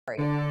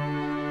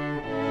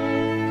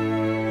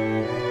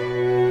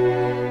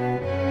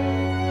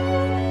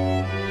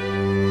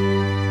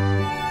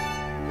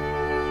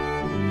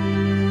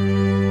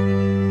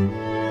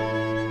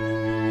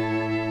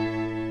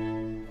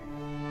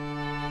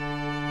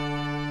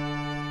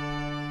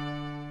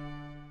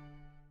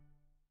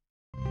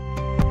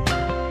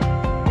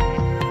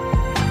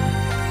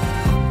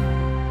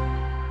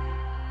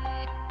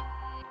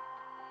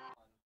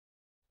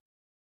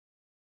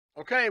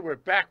Okay, we're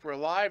back. We're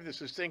live.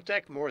 This is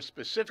ThinkTech. More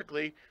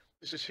specifically,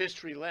 this is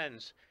History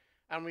Lens.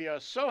 And we are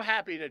so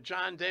happy that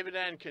Jon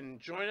Davidann can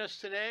join us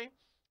today.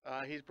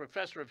 He's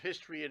professor of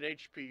history at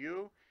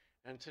HPU.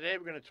 And today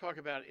we're going to talk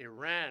about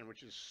Iran,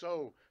 which is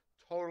so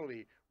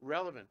totally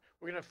relevant.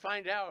 We're going to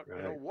find out,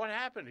 Right. what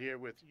happened here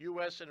with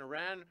U.S. and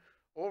Iran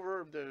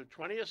over the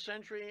 20th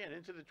century and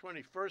into the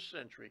 21st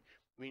century.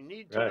 We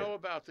need to Right. know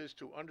about this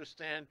to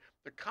understand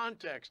the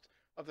context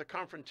of the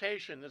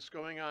confrontation that's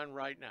going on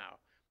right now.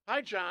 Hi,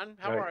 Jon.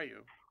 How Right. are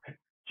you?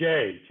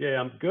 Jay,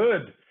 I'm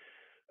good.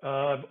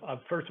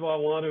 First of all,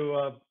 I want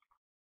to,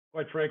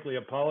 quite frankly,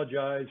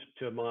 apologize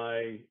to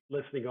my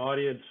listening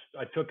audience.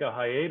 I took a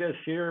hiatus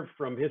here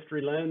from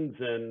History Lens,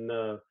 and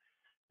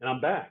I'm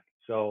back.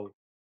 So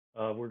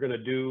we're going to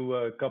do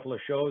a couple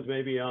of shows,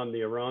 maybe on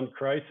the Iran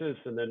crisis,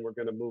 and then we're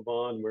going to move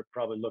on. We'll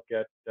probably look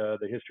at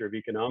the history of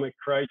economic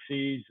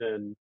crises,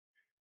 and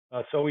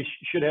so we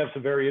should have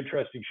some very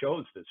interesting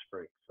shows this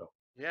spring. So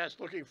Yes,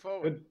 looking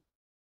forward. good.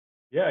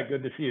 Yeah,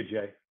 good to see you,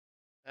 Jay.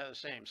 The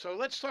same. So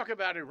let's talk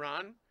about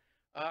Iran.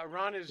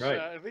 Iran is, Right.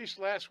 at least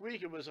last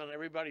week, it was on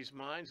everybody's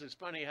minds. It's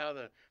funny how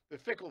the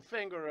fickle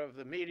finger of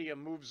the media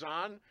moves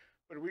on,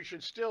 but we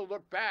should still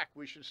look back.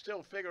 We should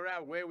still figure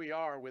out where we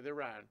are with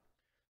Iran.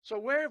 So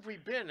where have we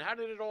been? How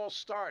did it all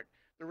start?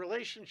 The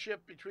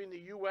relationship between the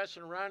U.S.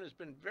 and Iran has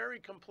been very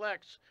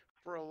complex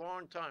for a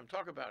long time.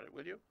 Talk about it,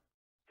 will you?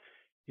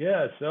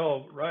 Yeah,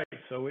 so right.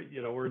 So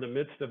we're in the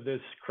midst of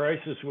this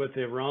crisis with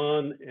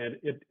Iran, and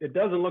it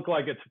doesn't look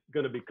like it's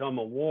going to become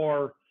a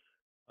war,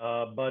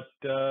 but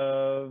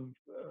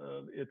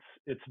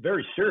it's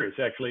very serious.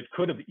 Actually, it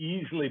could have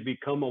easily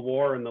become a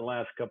war in the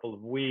last couple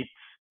of weeks.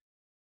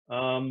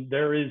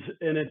 There is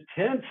an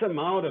intense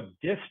amount of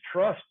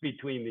distrust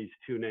between these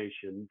two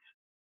nations,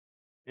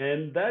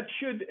 and that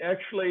should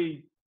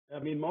actually, I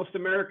mean, most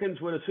Americans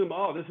would assume,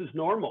 oh, this is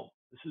normal.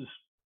 This is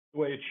the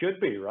way it should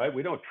be, right?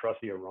 We don't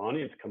trust the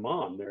Iranians. Come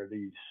on, they're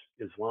these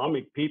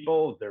Islamic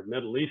people, they're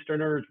Middle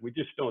Easterners. We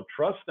just don't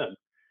trust them.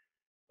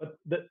 But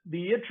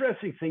the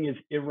interesting thing is,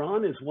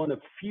 Iran is one of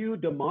few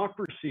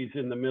democracies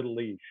in the Middle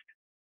East.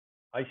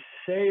 I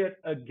say it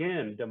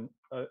again,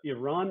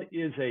 Iran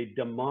is a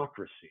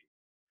democracy.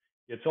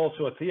 It's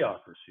also a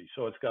theocracy,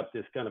 so it's got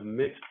this kind of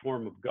mixed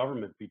form of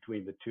government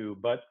between the two.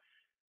 But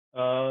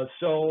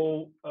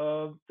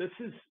this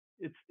is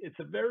it's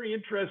a very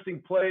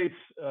interesting place.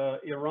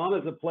 Iran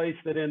is a place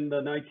that in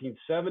the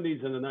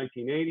 1970s and the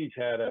 1980s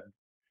had a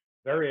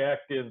very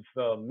active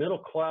middle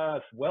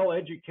class,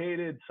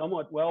 well-educated,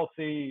 somewhat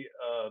wealthy,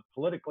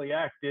 politically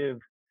active,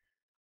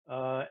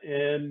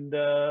 and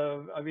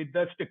I mean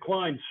that's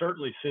declined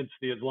certainly since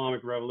the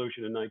Islamic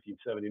Revolution in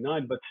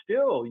 1979. But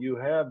still, you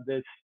have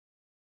this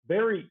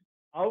very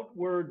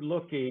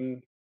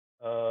outward-looking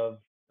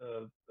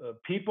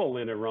people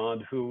in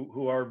Iran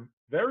who are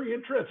very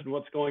interested in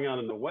what's going on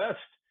in the West.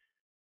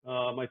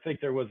 I think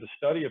there was a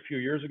study a few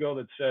years ago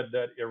that said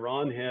that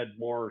Iran had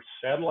more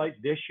satellite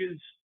dishes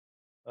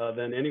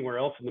than anywhere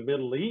else in the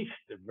Middle East.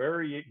 They're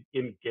very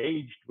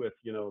engaged with,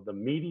 the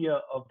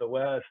media of the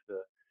West,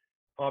 the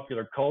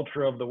popular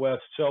culture of the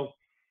West.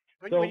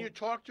 When you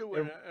talk to uh,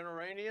 an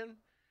Iranian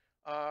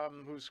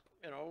who's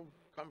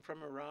come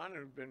from Iran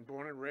and been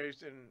born and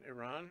raised in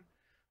Iran,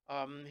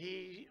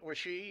 he or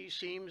she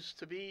seems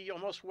to be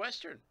almost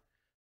Western.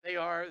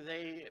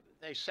 They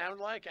sound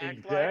like, act like,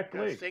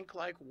 exactly, think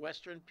like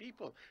Western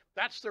people.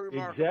 That's the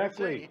remarkable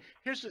exactly, thing.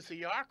 Here's the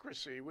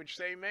theocracy, which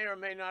they may or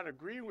may not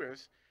agree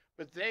with,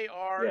 but they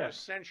are yeah.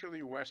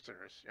 essentially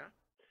Westerners. Yeah.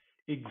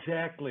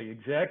 Exactly.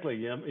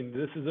 Yeah, I mean,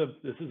 this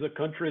is a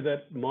country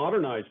that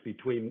modernized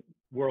between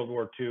World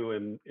War II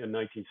and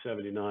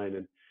 1979,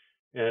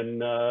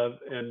 and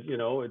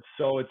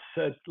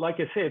it's like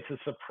I say, it's a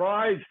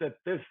surprise that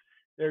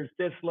there's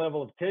this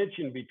level of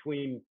tension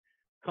between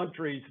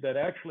countries that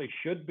actually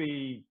should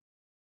be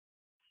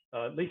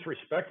at least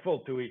respectful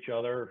to each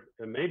other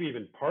and maybe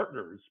even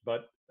partners.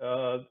 But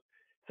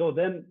so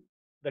then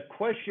the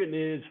question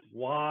is,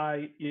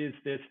 why is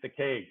this the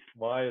case?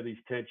 Why are these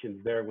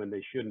tensions there when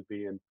they shouldn't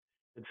be? And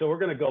so we're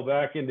going to go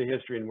back into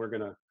history, and we're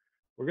going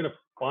to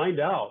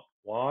find out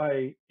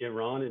why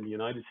Iran and the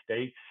United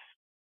States,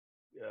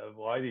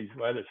 why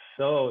there's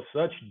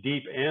such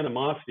deep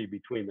animosity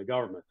between the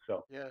governments.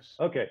 So Yes.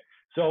 okay,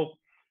 so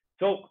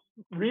so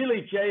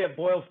really, Jay, it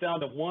boils down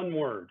to one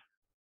word.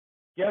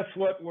 Guess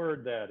what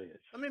word that is?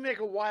 Let me make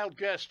a wild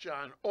guess,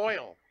 John.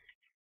 Oil.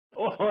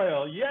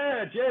 Oil.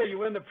 Yeah, Jay, you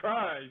win the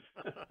prize.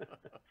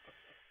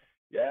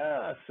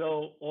 Yeah,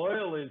 so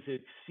oil is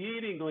it's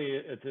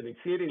an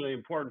exceedingly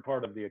important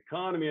part of the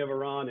economy of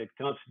Iran. It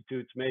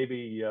constitutes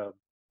maybe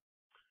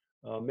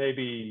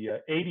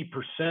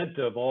 80%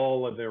 of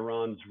all of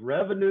Iran's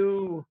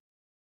revenue.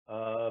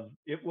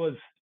 It was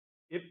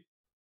it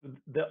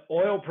the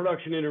oil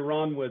production in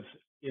Iran was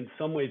in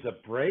some ways a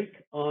brake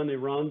on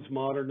Iran's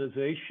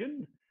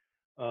modernization.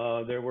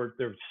 There were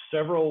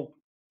several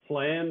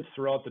plans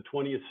throughout the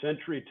 20th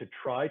century to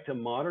try to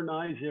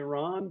modernize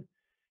Iran,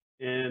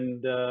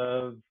 and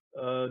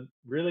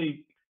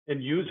really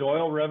and use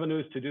oil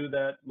revenues to do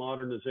that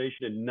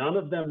modernization, and none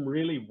of them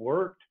really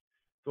worked.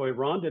 So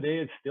Iran today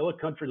is still a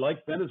country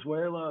like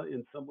Venezuela.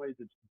 In some ways,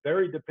 it's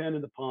very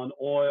dependent upon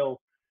oil,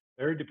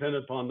 very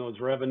dependent upon those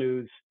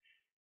revenues.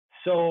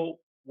 So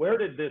where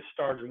did this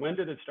start and when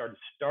did it start? It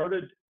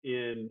started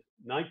in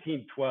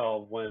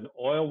 1912 when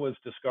oil was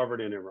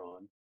discovered in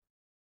Iran,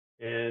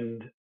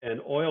 and an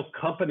oil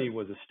company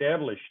was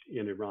established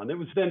in Iran. It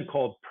was then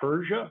called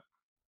Persia.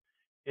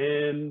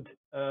 And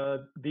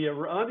the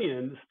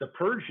Iranians, the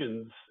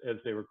Persians, as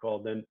they were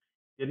called then,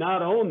 did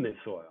not own this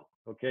oil.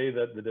 Okay,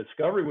 the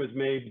discovery was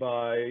made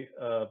by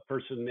a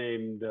person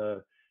named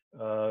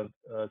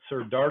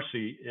Sir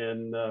Darcy,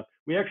 and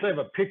we actually have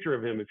a picture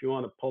of him if you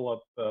want to pull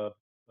up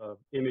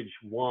image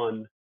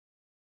one.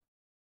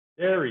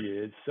 There he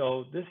is.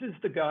 So this is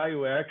the guy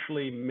who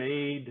actually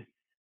made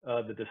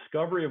the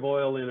discovery of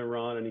oil in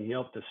Iran, and he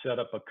helped to set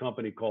up a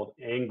company called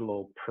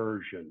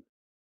Anglo-Persian.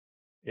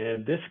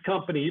 And this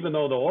company, even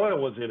though the oil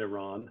was in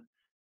Iran,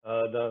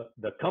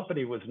 the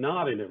company was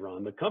not in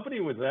Iran. The company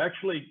was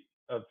actually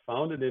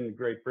founded in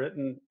Great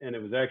Britain, and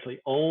it was actually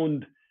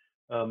owned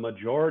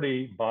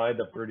majority by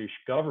the British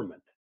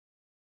government.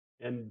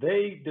 And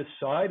they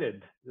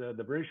decided,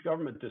 the British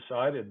government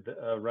decided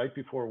right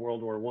before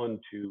World War I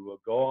to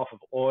go off of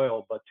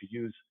oil, but to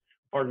use,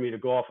 pardon me, to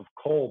go off of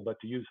coal, but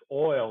to use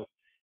oil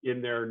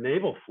in their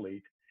naval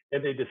fleet.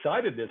 And they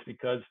decided this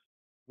because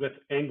with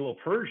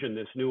Anglo-Persian,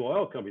 this new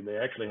oil company, they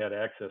actually had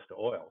access to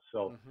oil.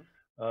 So,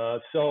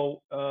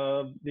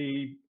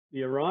 the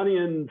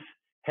Iranians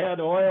had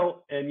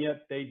oil, and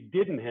yet they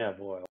didn't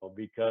have oil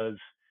because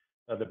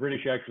the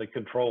British actually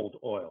controlled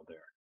oil there.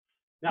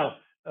 Now,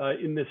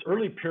 in this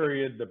early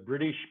period, the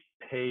British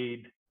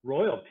paid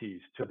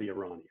royalties to the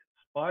Iranians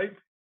by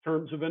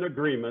terms of an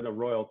agreement, a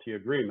royalty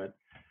agreement.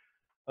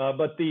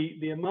 But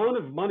the amount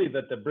of money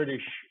that the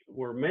British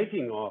were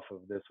making off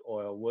of this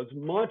oil was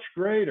much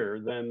greater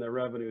than the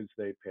revenues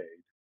they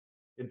paid.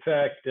 In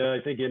fact,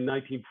 I think in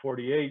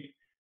 1948,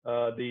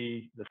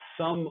 the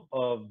sum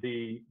of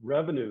the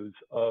revenues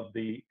of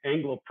the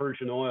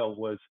Anglo-Persian oil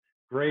was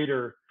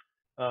greater.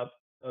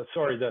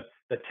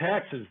 The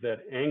taxes that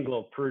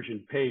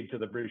Anglo-Persian paid to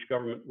the British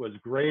government was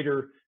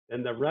greater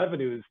than the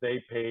revenues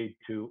they paid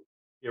to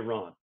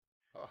Iran.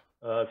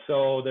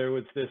 So there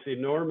was this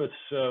enormous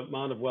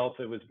amount of wealth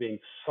that was being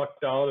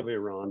sucked out of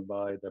Iran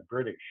by the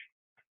British.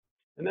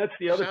 And that's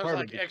the other part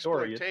of the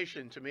story. Sounds like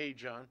exploitation to me,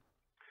 John.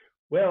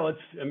 Well, it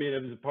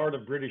was a part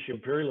of British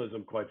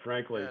imperialism, quite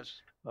frankly.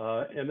 Yes.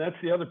 And that's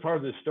the other part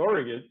of the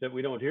story that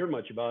we don't hear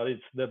much about.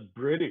 It's the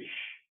British.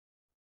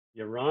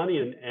 The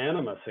Iranian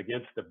animus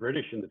against the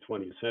British in the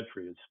 20th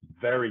century is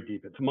very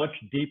deep. It's much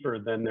deeper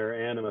than their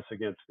animus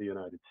against the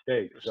United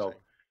States. So,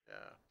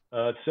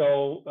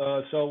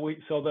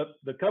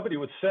 the company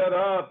was set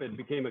up and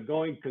became a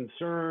going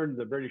concern.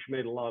 The British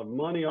made a lot of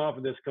money off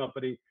of this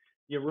company.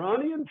 The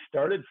Iranians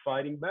started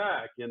fighting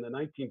back in the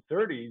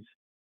 1930s.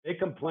 They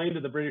complained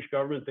to the British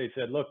government. They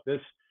said, "Look,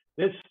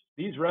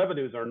 these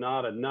revenues are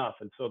not enough,"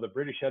 and so the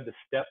British had to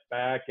step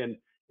back and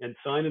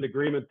sign an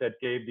agreement that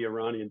gave the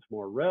Iranians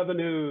more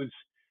revenues.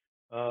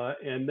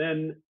 And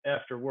then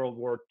after World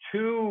War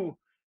II,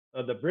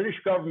 the British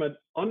government,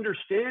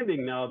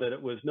 understanding now that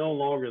it was no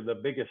longer the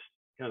biggest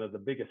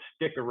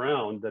stick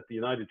around, that the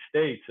United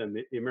States and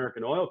the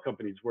American oil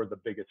companies were the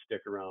biggest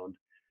stick around,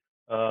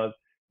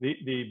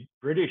 the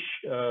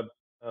British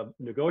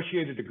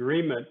negotiated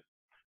agreement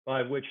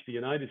by which the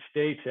United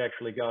States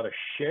actually got a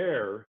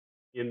share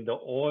in the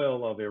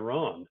oil of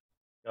Iran.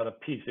 Got a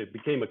piece. It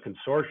became a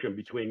consortium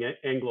between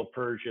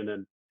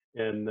Anglo-Persian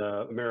and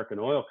American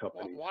oil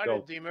companies. Why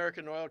did the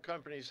American oil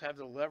companies have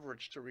the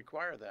leverage to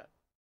require that?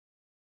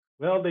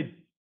 Well,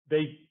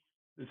 they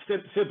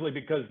simply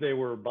because they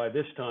were by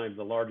this time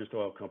the largest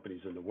oil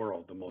companies in the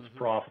world, the most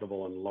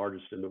profitable and the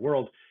largest in the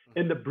world,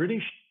 and the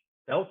British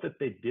felt that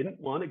they didn't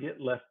want to get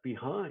left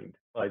behind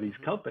by these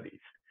companies.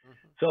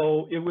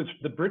 So it was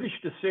the British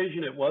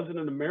decision. It wasn't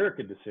an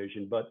American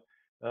decision, but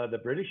the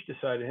British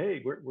decided,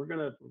 hey, we're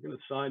gonna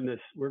sign this.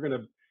 We're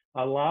gonna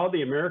allow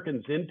the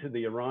Americans into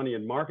the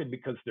Iranian market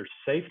because there's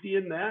safety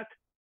in that.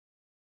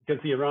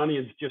 Because the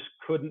Iranians just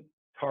couldn't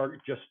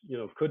target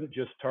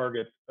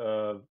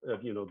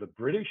the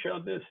British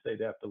on this.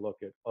 They'd have to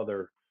look at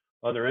other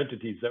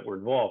entities that were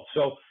involved.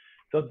 So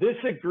this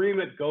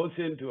agreement goes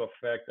into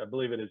effect. I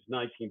believe it is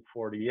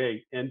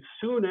 1948, and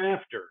soon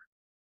after,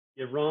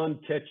 Iran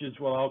catches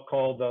what I'll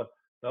call the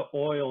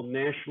oil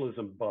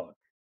nationalism bug.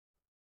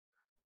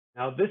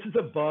 Now, this is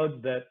a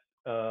bug that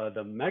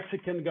the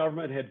Mexican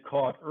government had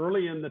caught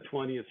early in the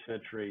 20th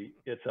century.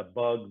 It's a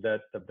bug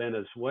that the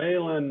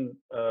Venezuelan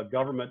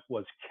government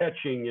was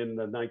catching in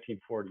the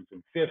 1940s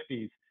and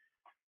 50s.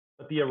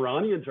 But the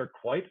Iranians are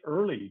quite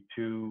early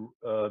to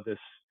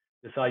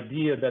this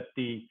idea that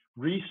the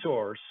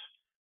resource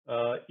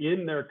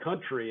in their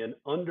country and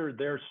under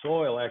their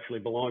soil actually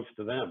belongs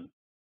to them.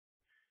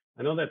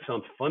 I know that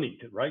sounds funny,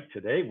 right?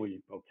 Today,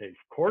 of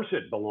course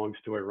it belongs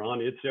to Iran.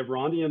 It's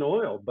Iranian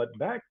oil. But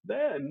back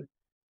then,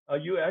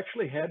 you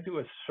actually had to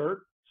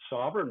assert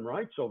sovereign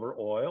rights over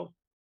oil.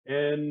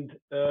 And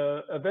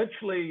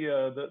eventually,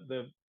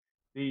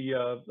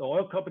 the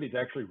oil companies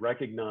actually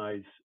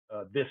recognize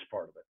this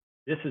part of it.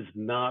 This is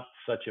not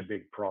such a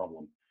big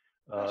problem.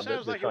 Well, it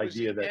sounds This like it was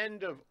idea the that,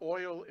 end of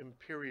oil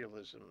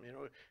imperialism. You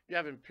know, you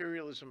have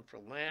imperialism for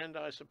land,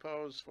 I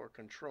suppose, for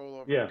control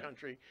over a yeah,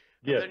 country,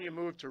 and yes, then you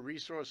move to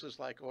resources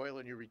like oil,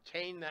 and you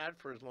retain that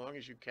for as long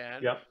as you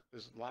can. yep,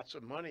 There's lots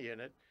of money in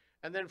it,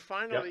 and then yep.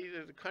 finally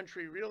the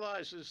country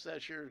realizes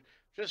that you're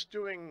just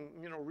doing,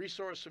 you know,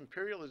 resource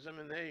imperialism,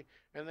 and they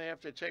have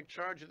to take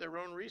charge of their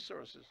own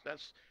resources.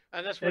 That's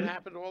what And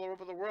happened all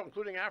over the world,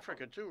 including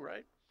Africa too,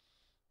 right?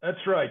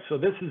 that's right. So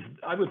this is,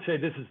 I would say,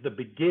 this is the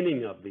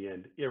beginning of the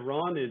end.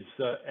 Iran is,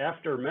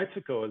 after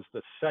Mexico, is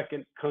the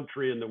second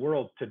country in the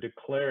world to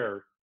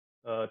declare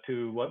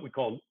to what we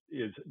call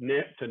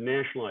to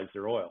nationalize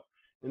their oil,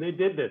 and they Hmm.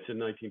 did this in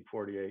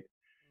 1948.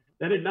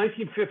 Then in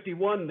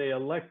 1951, they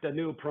elect a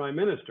new prime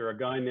minister, a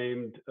guy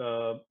named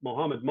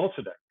Mohammad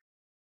Mossadegh.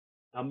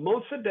 Now,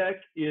 Mossadegh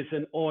is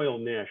an oil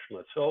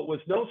nationalist, so it was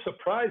no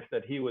surprise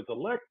that he was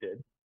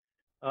elected.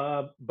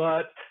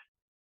 But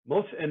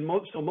so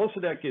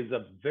Mossadegh is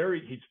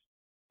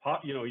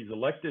he's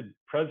elected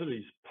president.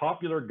 He's a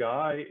popular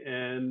guy,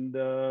 and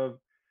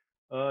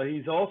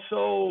he's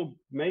also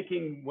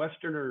making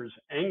Westerners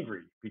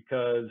angry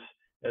because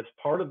as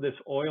part of this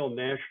oil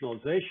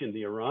nationalization,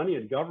 the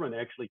Iranian government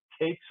actually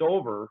takes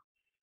over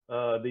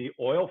the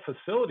oil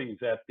facilities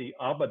at the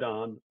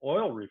Abadan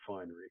oil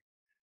refinery.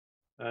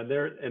 And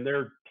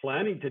they're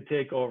planning to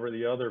take over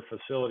the other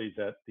facilities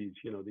at these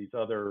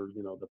other,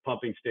 the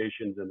pumping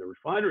stations and the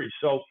refineries.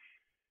 So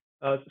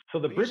the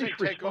When you British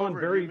say take respond over,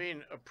 do you very,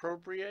 mean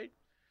appropriate?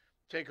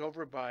 Take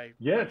over by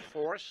yes,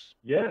 force?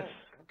 yes,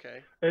 Oh,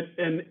 okay.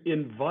 and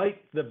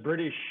invite the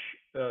British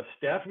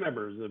staff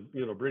members,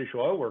 the British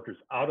oil workers,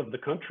 out of the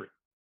country.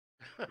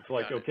 It's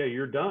like, Got it. okay,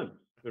 you're done,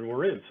 and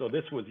we're in. So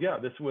this was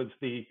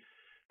the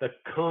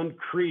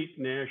concrete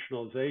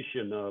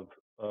nationalization of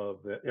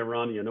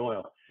Iranian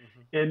oil,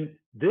 Hmm. and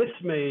this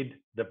made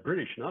the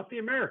British, not the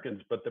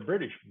Americans, but the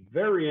British,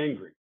 very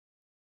angry.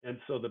 And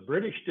so the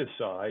British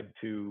decide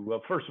to,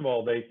 well, first of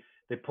all, they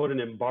put an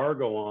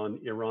embargo on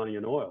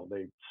Iranian oil.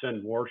 They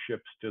send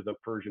warships to the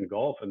Persian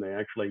Gulf, and they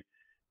actually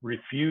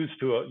refuse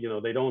to,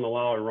 they don't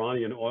allow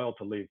Iranian oil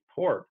to leave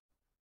port.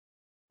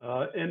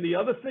 And the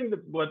other thing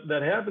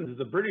that happens is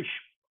the British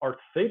are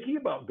thinking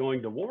about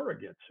going to war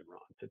against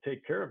Iran to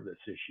take care of this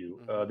issue.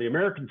 Hmm. The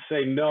Americans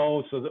say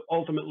no, so that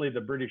ultimately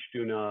the British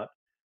do not.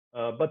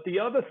 But the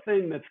other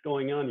thing that's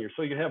going on here,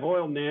 so you have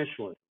oil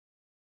nationalism,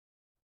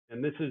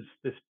 and this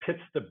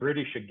pits the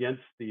British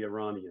against the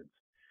Iranians.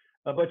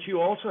 But you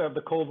also have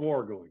the Cold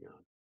War going on.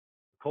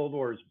 The Cold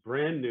War is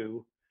brand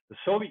new. The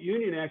Soviet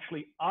Union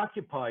actually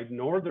occupied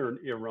northern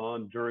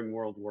Iran during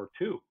World War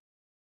II.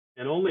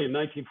 And only in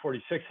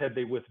 1946 had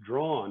they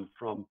withdrawn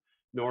from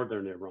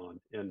northern Iran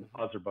and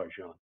Hmm.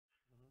 Azerbaijan.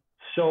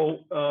 So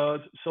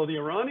the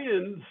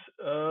Iranians,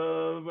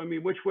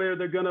 which way are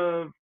they going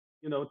to,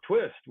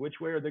 twist? Which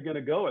way are they going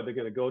to go? Are they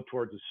going to go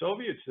towards the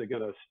Soviets? Are they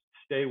going to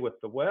stay with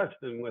the West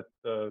and with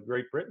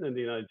Great Britain and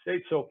the United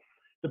States? So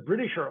the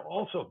British are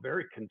also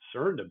very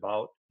concerned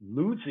about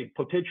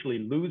potentially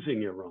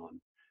losing Iran.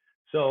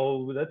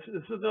 So this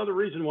is another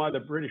reason why the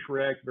British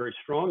react very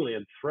strongly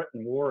and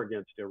threaten war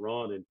against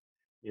Iran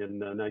in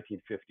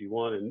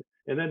 1951.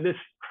 And then this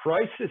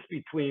crisis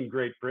between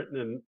Great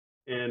Britain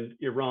and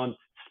Iran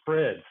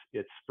spreads.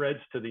 It spreads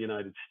to the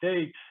United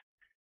States.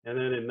 And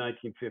then in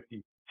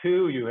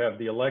 1952, you have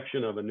the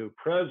election of a new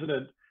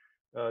president,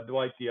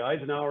 Dwight D.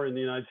 Eisenhower in the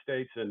United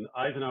States. And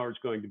Eisenhower is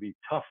going to be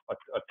a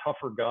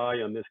tougher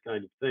guy on this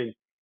kind of thing.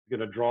 He's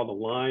going to draw the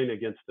line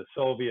against the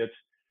Soviets.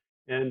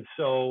 And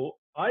so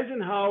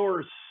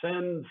Eisenhower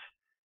sends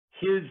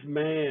his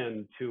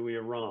man to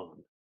Iran,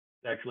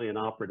 actually an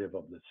operative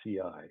of the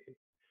CIA.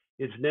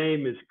 His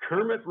name is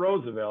Kermit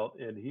Roosevelt,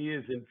 and he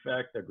is in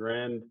fact the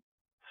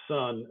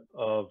grandson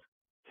of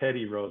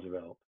Teddy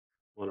Roosevelt,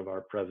 one of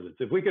our presidents.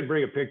 If we could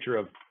bring a picture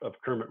of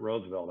Kermit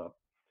Roosevelt up.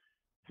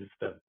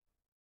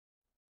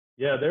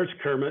 Yeah, there's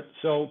Kermit.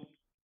 So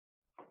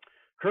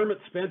Kermit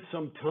spent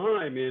some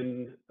time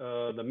in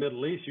the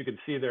Middle East. You can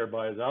see there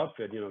by his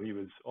outfit, he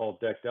was all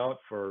decked out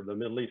for the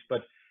Middle East.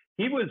 But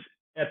he was,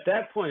 at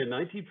that point in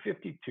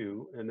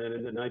 1952, and then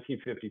in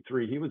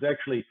 1953, he was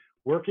actually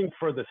working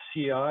for the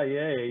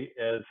CIA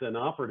as an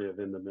operative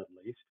in the Middle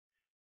East.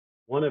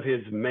 One of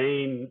his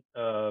main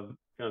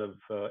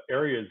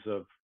areas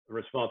of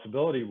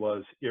responsibility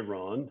was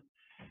Iran.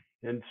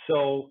 And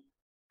so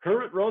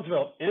Kermit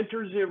Roosevelt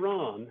enters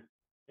Iran,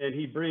 and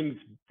he brings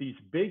these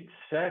big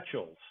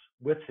satchels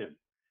with him.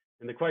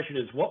 And the question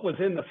is, what was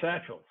in the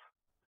satchels?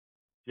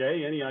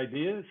 Jay, any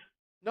ideas?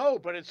 No,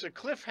 but it's a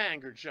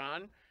cliffhanger,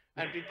 John.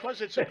 And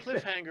because it's a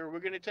cliffhanger, we're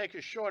going to take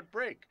a short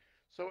break.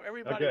 So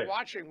everybody Okay.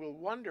 watching will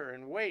wonder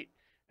and wait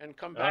and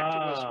come back to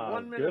us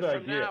 1 minute good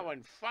from idea. now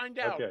and find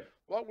out Okay.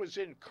 what was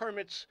in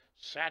Kermit's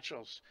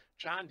satchels.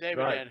 Jon Right.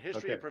 Davidann,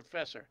 history Okay.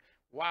 professor.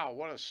 Wow,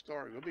 what a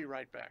story. We'll be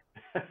right back.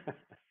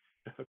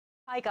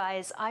 Hi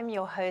guys, I'm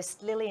your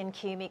host Lillian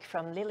Cumick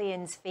from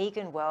Lillian's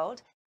Vegan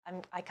World.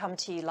 I come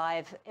to you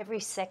live every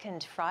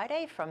second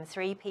Friday from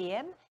 3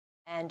 p.m.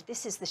 And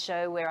this is the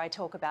show where I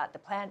talk about the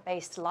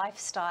plant-based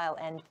lifestyle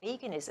and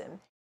veganism.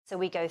 So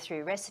we go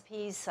through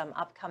recipes, some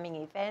upcoming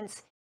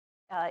events,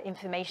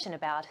 information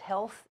about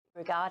health,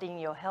 regarding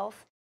your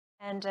health,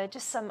 and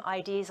just some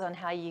ideas on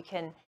how you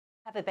can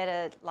have a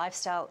better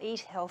lifestyle,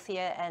 eat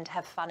healthier, and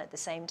have fun at the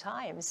same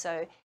time.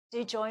 So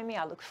do join me.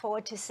 I look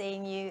forward to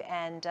seeing you,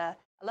 and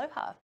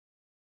aloha.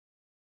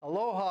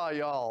 Aloha,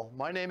 y'all.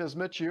 My name is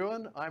Mitch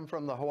Ewan. I'm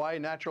from the Hawaii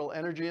Natural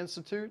Energy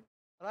Institute,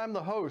 and I'm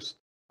the host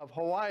of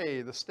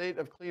Hawaii, the State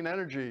of Clean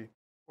Energy.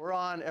 We're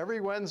on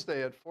every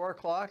Wednesday at 4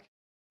 o'clock,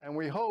 and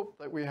we hope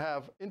that we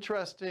have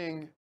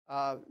interesting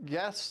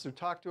guests who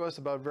talk to us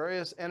about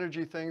various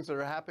energy things that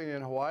are happening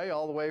in Hawaii,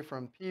 all the way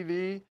from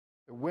PV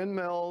to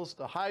windmills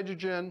to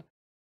hydrogen,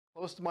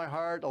 close to my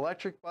heart,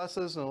 electric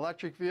buses and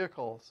electric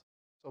vehicles.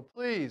 So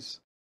please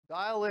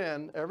dial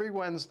in every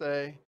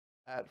Wednesday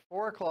at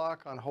 4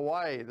 o'clock on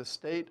Hawaii, the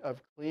State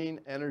of Clean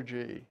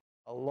Energy.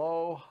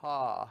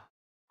 Aloha.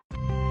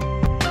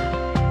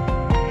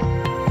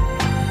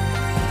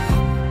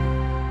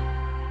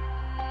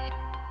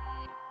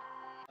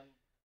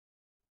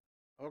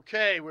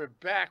 Okay, we're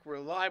back. We're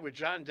live with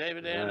Jon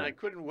Davidann. Yeah. I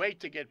couldn't wait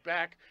to get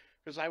back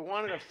because I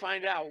wanted to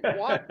find out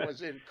what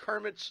was in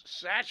Kermit's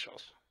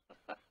satchels.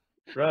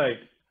 Right.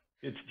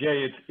 It's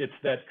Jay. It's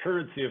that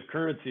currency of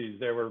currencies.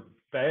 There were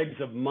bags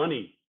of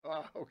money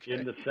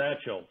in the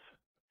satchels.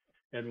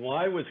 And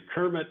why was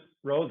Kermit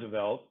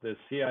Roosevelt, the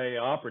CIA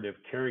operative,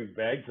 carrying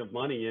bags of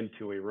money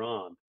into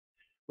Iran?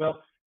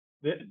 Well,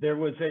 there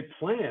was a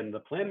plan.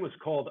 The plan was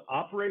called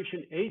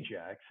Operation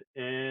Ajax,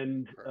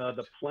 and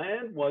the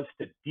plan was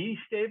to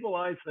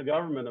destabilize the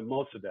government of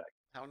Mossadegh.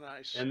 How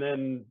nice. And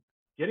then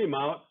get him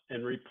out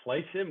and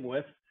replace him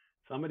with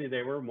somebody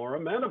they were more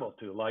amenable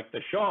to, like the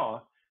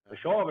Shah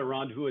of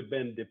Iran, who had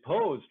been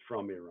deposed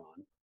from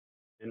Iran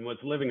and was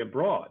living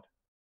abroad.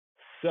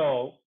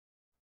 So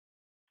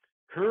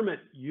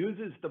Kermit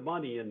uses the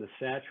money in the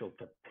satchel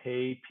to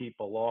pay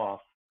people off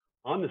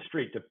on the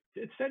street.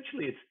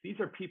 Essentially, these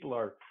are people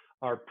are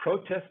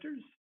protesters,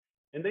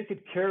 and they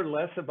could care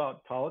less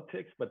about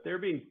politics, but they're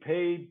being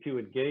paid to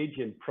engage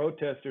in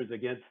protesters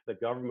against the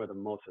government of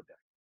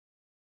Mossadegh.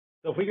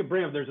 So if we could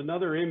bring up, there's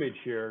another image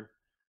here.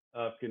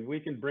 We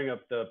can bring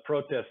up the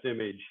protest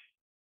image.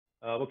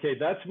 Okay,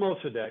 that's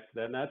Mossadegh.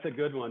 Then that's a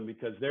good one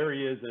because there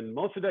he is. And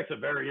Mossadegh's a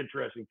very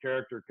interesting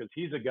character because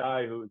he's a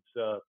guy who's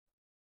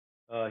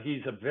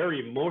he's a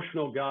very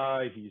emotional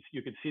guy.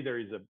 You can see there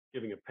he's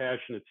giving a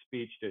passionate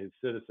speech to his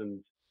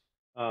citizens.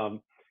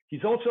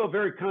 He's also a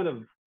very kind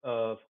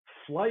of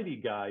flighty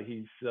guy.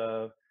 He's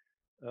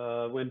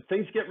when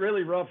things get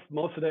really rough,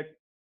 Mossadegh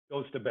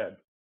goes to bed.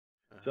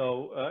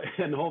 So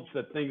in hopes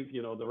that things,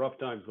 the rough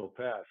times will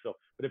pass. So,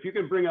 but if you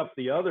can bring up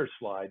the other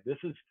slide,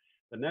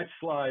 the next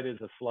slide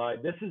is a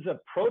slide. This is a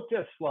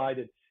protest slide.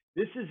 And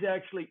this is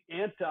actually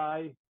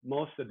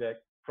anti-Mossadegh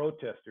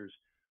protesters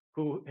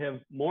who have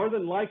more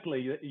than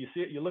likely,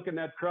 you look in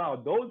that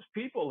crowd, those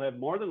people have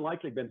more than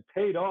likely been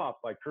paid off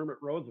by Kermit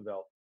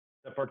Roosevelt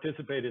to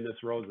participate in this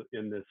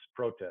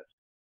protest.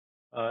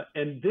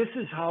 And this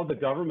is how the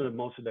government of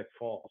Mossadegh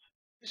falls.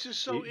 This is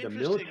so interesting, the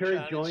military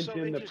John. joins It's so in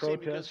the interesting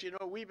protest.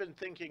 because, we've been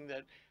thinking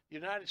that the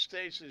United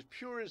States is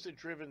pure as the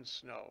driven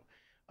snow.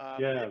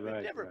 It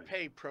would never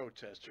pay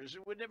protesters.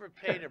 It would never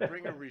pay to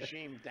bring a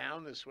regime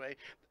down this way.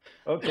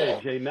 Okay,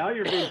 Jay. Now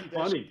you're being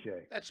funny,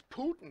 Jay. That's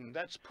Putin.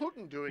 That's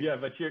Putin doing. Yeah,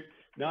 but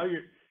now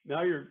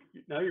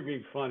you're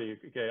being funny.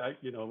 Okay,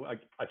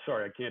 I'm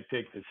sorry, I can't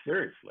take this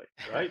seriously,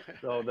 right?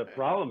 So the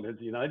problem is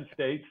the United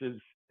States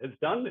has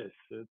done this.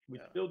 We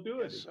still do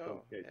it in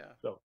some cases.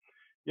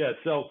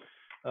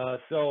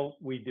 So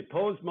we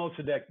deposed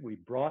Mossadegh. We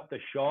brought the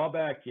Shah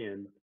back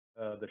in,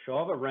 the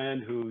Shah of Iran,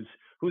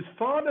 whose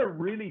father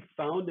really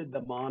founded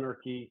the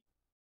monarchy.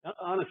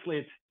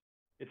 Honestly,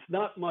 it's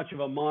not much of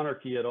a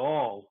monarchy at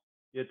all.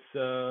 It's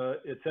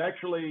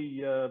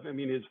actually,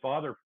 his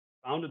father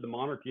founded the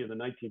monarchy in the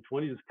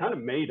 1920s. It's kind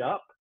of made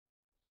up,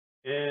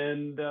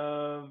 and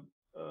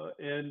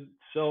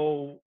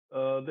so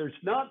there's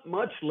not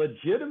much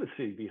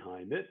legitimacy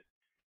behind it.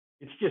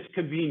 It's just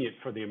convenient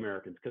for the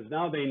Americans because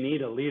now they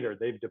need a leader.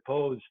 They've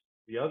deposed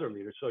the other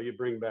leader, so you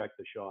bring back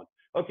the Shah.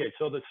 Okay,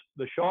 so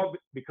the Shah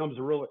becomes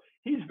a ruler.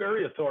 He's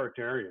very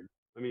authoritarian.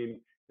 I mean,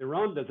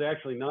 Iran does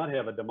actually not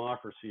have a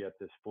democracy at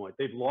this point.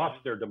 They've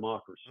lost their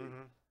democracy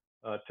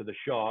to the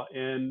Shah,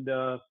 and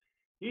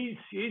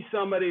he's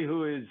somebody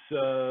who is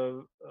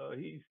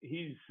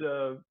he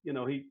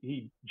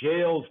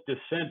jails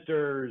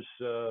dissenters.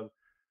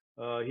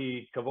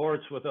 He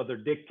cavorts with other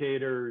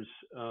dictators,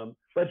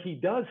 but he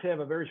does have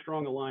a very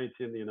strong alliance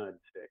in the United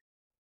States.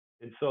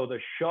 And so the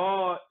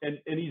Shah, and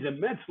he's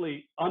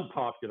immensely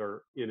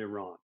unpopular in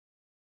Iran.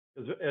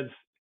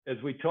 As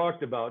we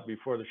talked about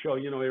before the show,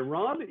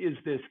 Iran is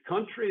this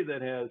country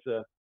that has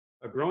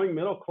a growing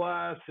middle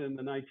class in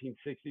the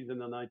 1960s and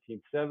the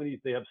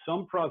 1970s. They have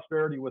some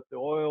prosperity with the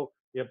oil.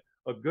 They have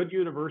a good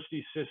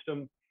university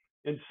system.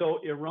 And so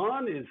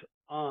Iran is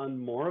on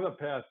more of a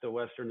path to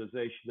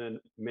westernization than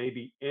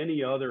maybe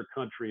any other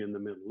country in the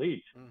Middle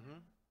East.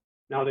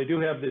 Now, they do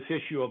have this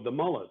issue of the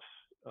mullahs.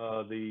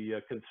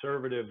 the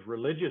conservative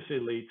religious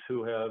elites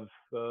who have,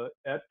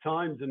 at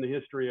times in the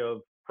history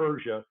of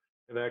Persia,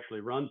 have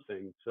actually run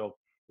things. So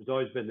there's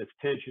always been this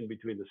tension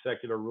between the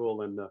secular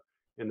rule and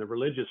the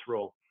religious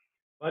rule.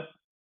 But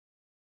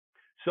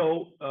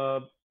so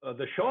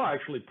the Shah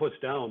actually puts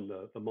down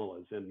the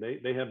mullahs, and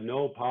they have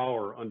no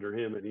power under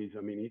him, and he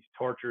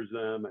tortures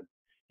them, and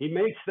he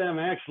makes them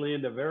actually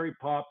into very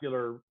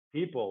popular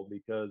people,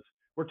 because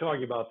we're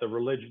talking about the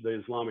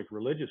Islamic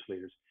religious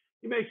leaders.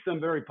 He makes them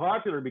very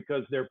popular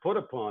because they're put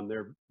upon,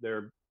 they're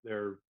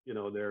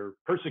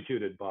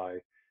persecuted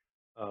by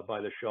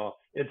the Shah.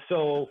 And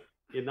so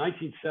in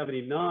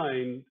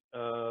 1979,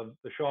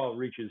 the Shah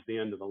reaches the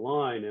end of the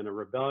line, and a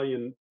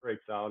rebellion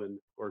breaks out. And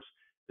of course,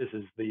 this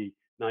is the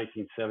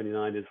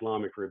 1979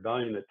 Islamic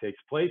rebellion that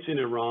takes place in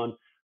Iran,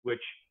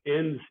 which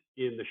ends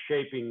in the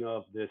shaping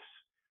of this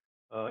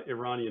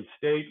Iranian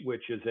state,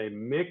 which is a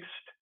mixed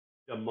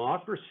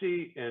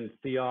democracy and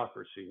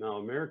theocracy. Now,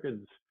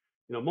 Americans,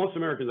 most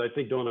Americans, I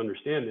think, don't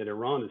understand that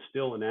Iran is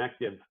still an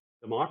active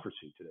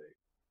democracy today.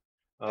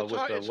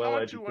 It's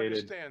hard to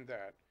understand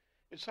that.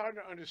 It's hard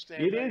to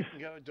understand it that is. You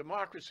can have a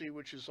democracy,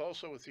 which is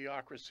also a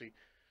theocracy.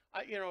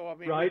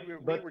 Right,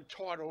 we were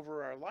taught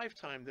over our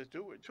lifetime that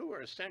the two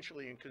are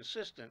essentially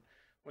inconsistent.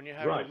 When you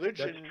have right,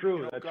 religion, that's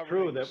true. That's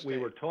true that we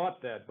were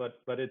taught that,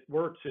 but it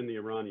works in the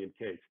Iranian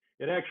case.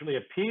 It actually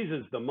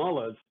appeases the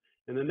mullahs,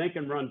 and then they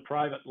can run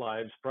private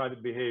lives,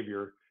 private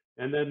behavior,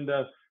 and then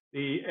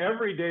the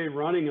everyday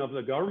running of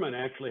the government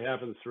actually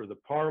happens through the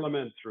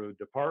parliament, through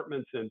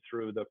departments, and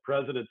through the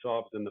president's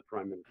office and the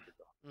prime minister's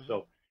office.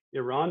 So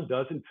Iran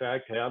does, in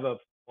fact, have a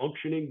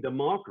functioning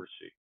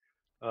democracy.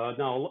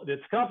 Now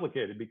it's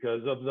complicated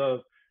because of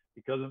the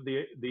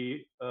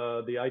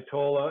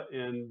Ayatollah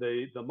and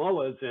the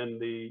mullahs and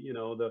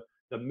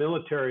the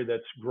military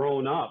that's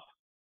grown up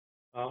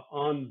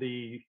on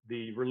the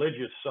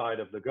religious side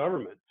of the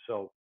government.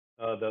 So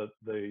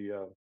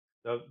the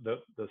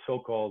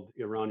so-called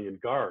Iranian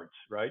guards,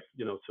 right?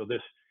 So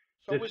this.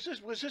 So was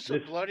this a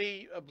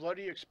bloody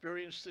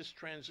experience, this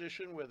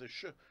transition where the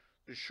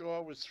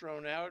Shah was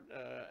thrown out,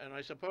 and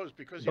I suppose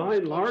because by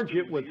and large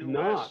it was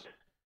not.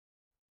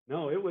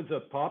 No, it was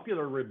a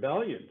popular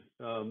rebellion.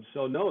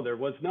 So no, there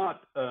was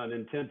not an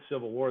intense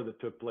civil war that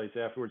took place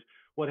afterwards.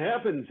 What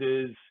happens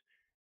is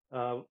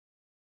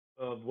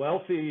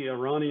wealthy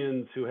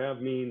Iranians who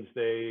have means,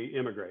 they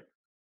immigrate.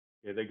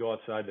 Okay, they go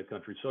outside the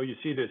country. So you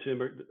see this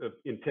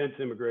intense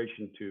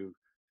immigration to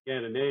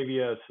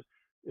Scandinavia,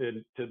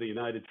 to the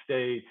United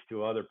States,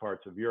 to other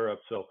parts of Europe.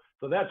 So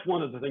that's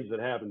one of the things that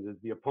happens is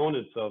the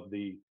opponents of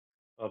the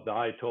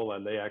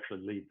Ayatollah, they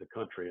actually leave the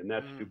country, and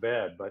that's too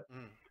bad. But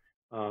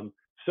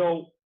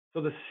so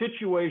the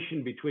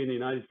situation between the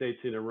United States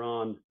and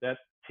Iran, that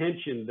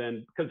tension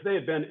then, because they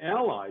had been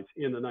allies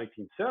in the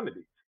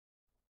 1970s.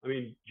 I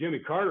mean, Jimmy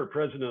Carter,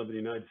 president of the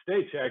United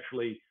States,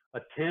 actually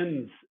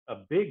attends a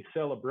big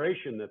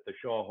celebration that the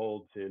Shah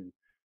holds in,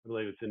 I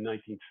believe it's in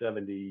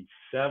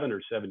 1977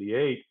 or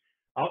 78,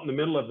 out in the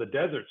middle of the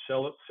desert,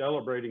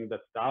 celebrating the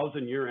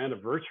 1,000-year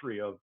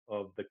anniversary of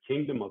the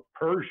Kingdom of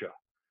Persia.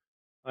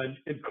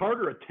 And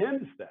Carter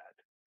attends that.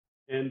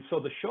 And so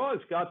the Shah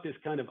has got this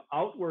kind of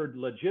outward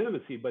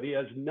legitimacy, but he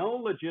has no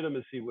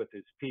legitimacy with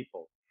his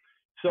people.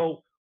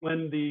 So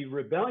when the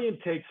rebellion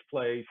takes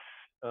place,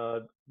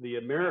 the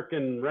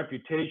American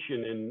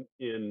reputation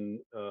in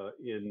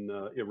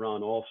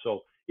Iran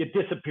also, it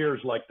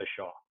disappears like the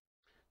Shah.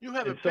 You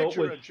have a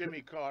picture of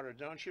Jimmy Carter,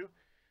 don't you?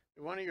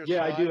 One of your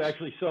slides? I do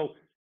actually.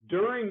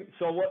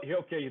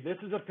 Okay, this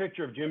is a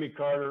picture of Jimmy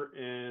Carter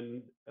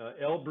and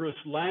L. Bruce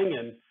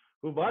Langen,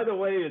 who, by the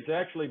way, is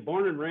actually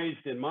born and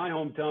raised in my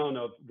hometown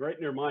right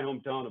near my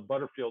hometown of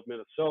Butterfield,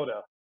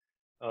 Minnesota.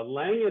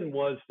 Langen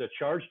was the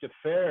charge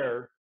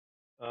d'affaires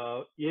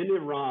in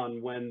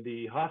Iran when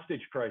the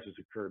hostage crisis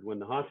occurred, when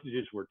the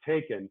hostages were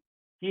taken.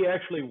 He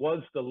actually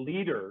was the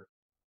leader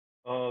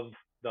of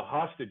the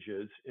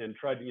hostages and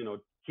tried to,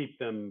 keep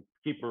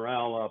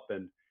morale up,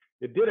 and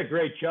it did a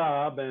great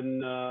job.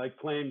 And I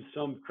claim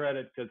some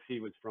credit because he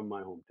was from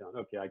my hometown.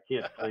 Okay, I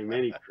can't claim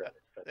any credit.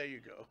 But, there you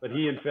go. But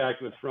he, in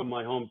fact, was from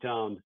my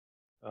hometown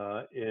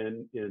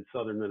in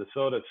southern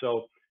Minnesota.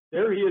 So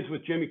there he is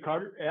with Jimmy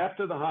Carter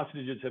after the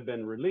hostages have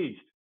been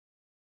released.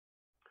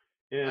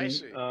 And, I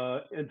see.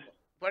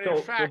 But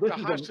in fact, the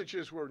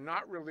hostages were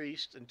not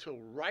released until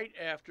right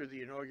after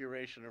the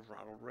inauguration of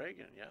Ronald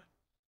Reagan. Yeah.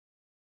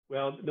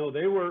 Well, no,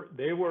 they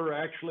were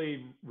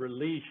actually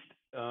released.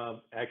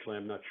 Actually,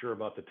 I'm not sure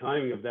about the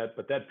timing of that,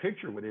 but that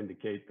picture would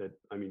indicate that.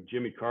 I mean,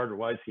 Jimmy Carter,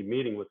 why is he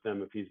meeting with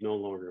them if he's no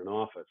longer in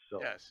office? So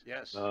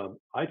yes.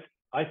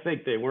 I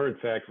think they were in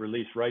fact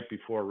released right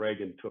before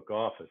Reagan took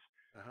office,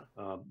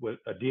 with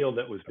a deal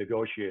that was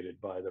negotiated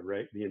by the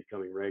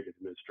incoming Reagan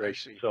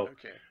administration. I see. So,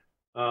 okay.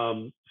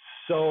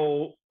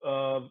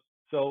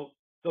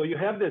 So you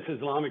have this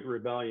Islamic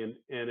rebellion,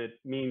 and it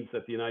means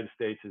that the United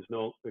States is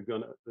no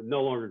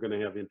longer going to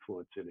have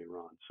influence in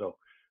Iran. So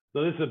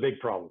this is a big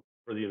problem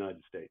for the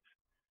United States.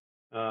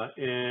 The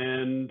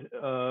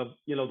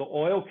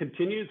oil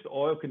continues. The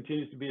oil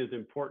continues to be an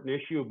important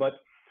issue. But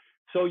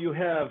so you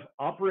have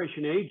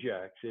Operation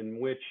Ajax, in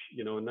which,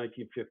 in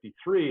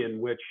 1953,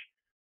 in which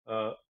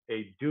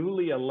a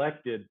duly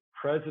elected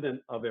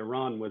president of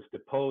Iran was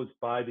deposed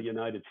by the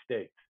United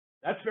States.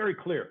 That's very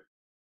clear.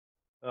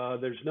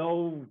 There's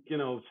no,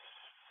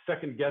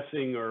 second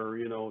guessing or,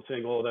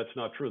 saying, oh, that's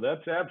not true.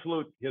 That's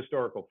absolute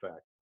historical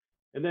fact.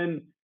 And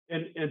then,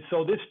 and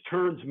so this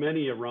turns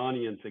many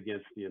Iranians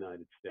against the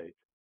United States.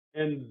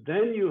 And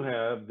then you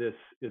have this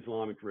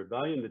Islamic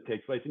rebellion that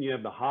takes place, and you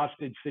have the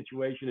hostage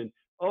situation, and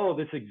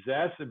this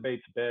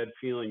exacerbates bad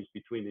feelings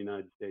between the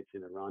United States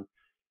and Iran.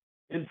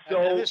 And so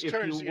and this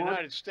turns the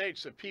United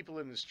States, the people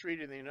in the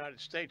street in the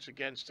United States,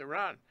 against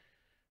Iran.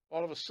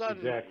 All of a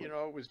sudden, exactly.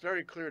 It was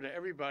very clear to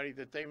everybody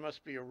that they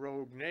must be a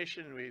rogue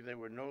nation. They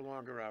were no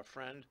longer our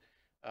friend.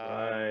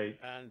 Right.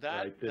 And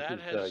that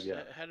has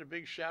had a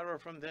big shadow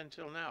from then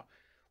till now.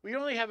 We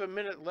only have a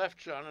minute left,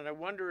 John, and I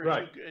wonder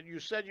if you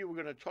said you were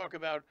going to talk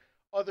about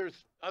other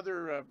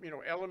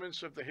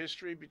elements of the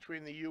history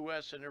between the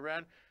U.S. and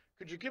Iran.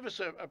 Could you give us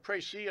a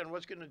précis on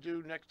what's going to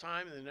do next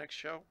time in the next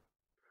show?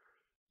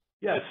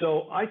 Yeah,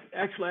 so I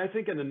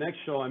think in the next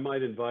show I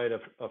might invite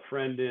a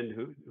friend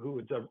in who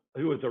is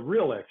a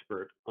real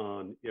expert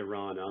on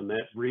Iran, on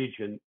that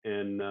region,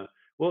 and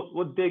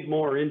we'll dig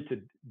more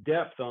into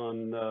depth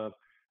on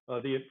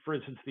for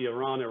instance, the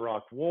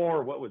Iran-Iraq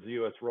War. What was the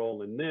U.S.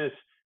 role in this?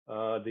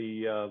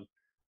 The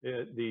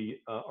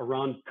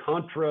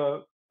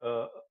Iran-Contra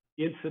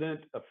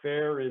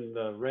affair in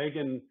the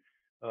Reagan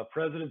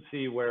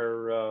presidency,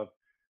 where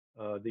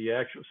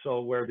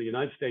where the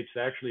United States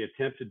actually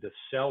attempted to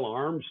sell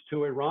arms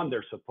to Iran,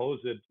 their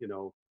supposed,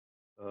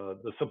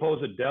 the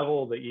supposed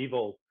devil, the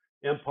evil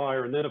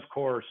empire, and then of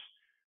course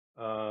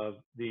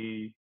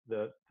the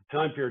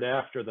time period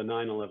after the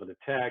 9/11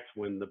 attacks,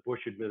 when the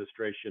Bush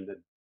administration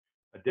had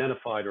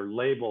identified or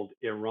labeled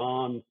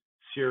Iran,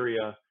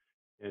 Syria,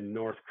 and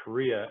North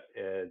Korea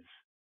as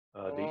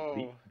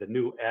the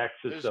new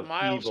axis of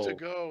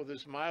evil.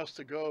 There's miles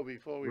to go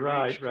before we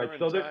reach current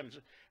times.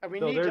 And we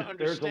need to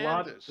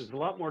understand this. There's a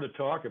lot more to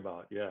talk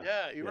about. Yeah.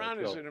 Yeah, Iran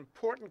is an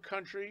important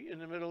country in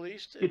the Middle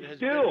East.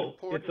 It's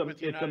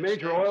a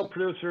major oil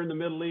producer in the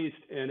Middle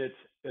East, and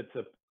it's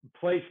a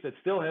place that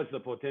still has the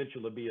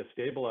potential to be a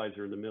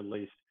stabilizer in the Middle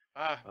East.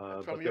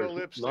 From your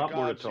lips to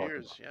God's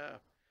ears. Yeah.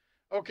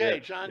 Okay,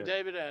 yes, Jon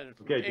Davidann,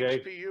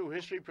 HPU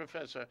history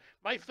professor,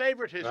 my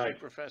favorite history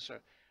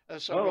professor.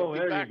 So we'll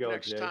be back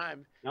next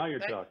time. Now you're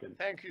talking.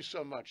 Thank you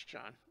so much,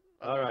 John.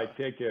 All right,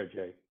 take care,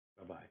 Jay.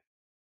 Bye-bye.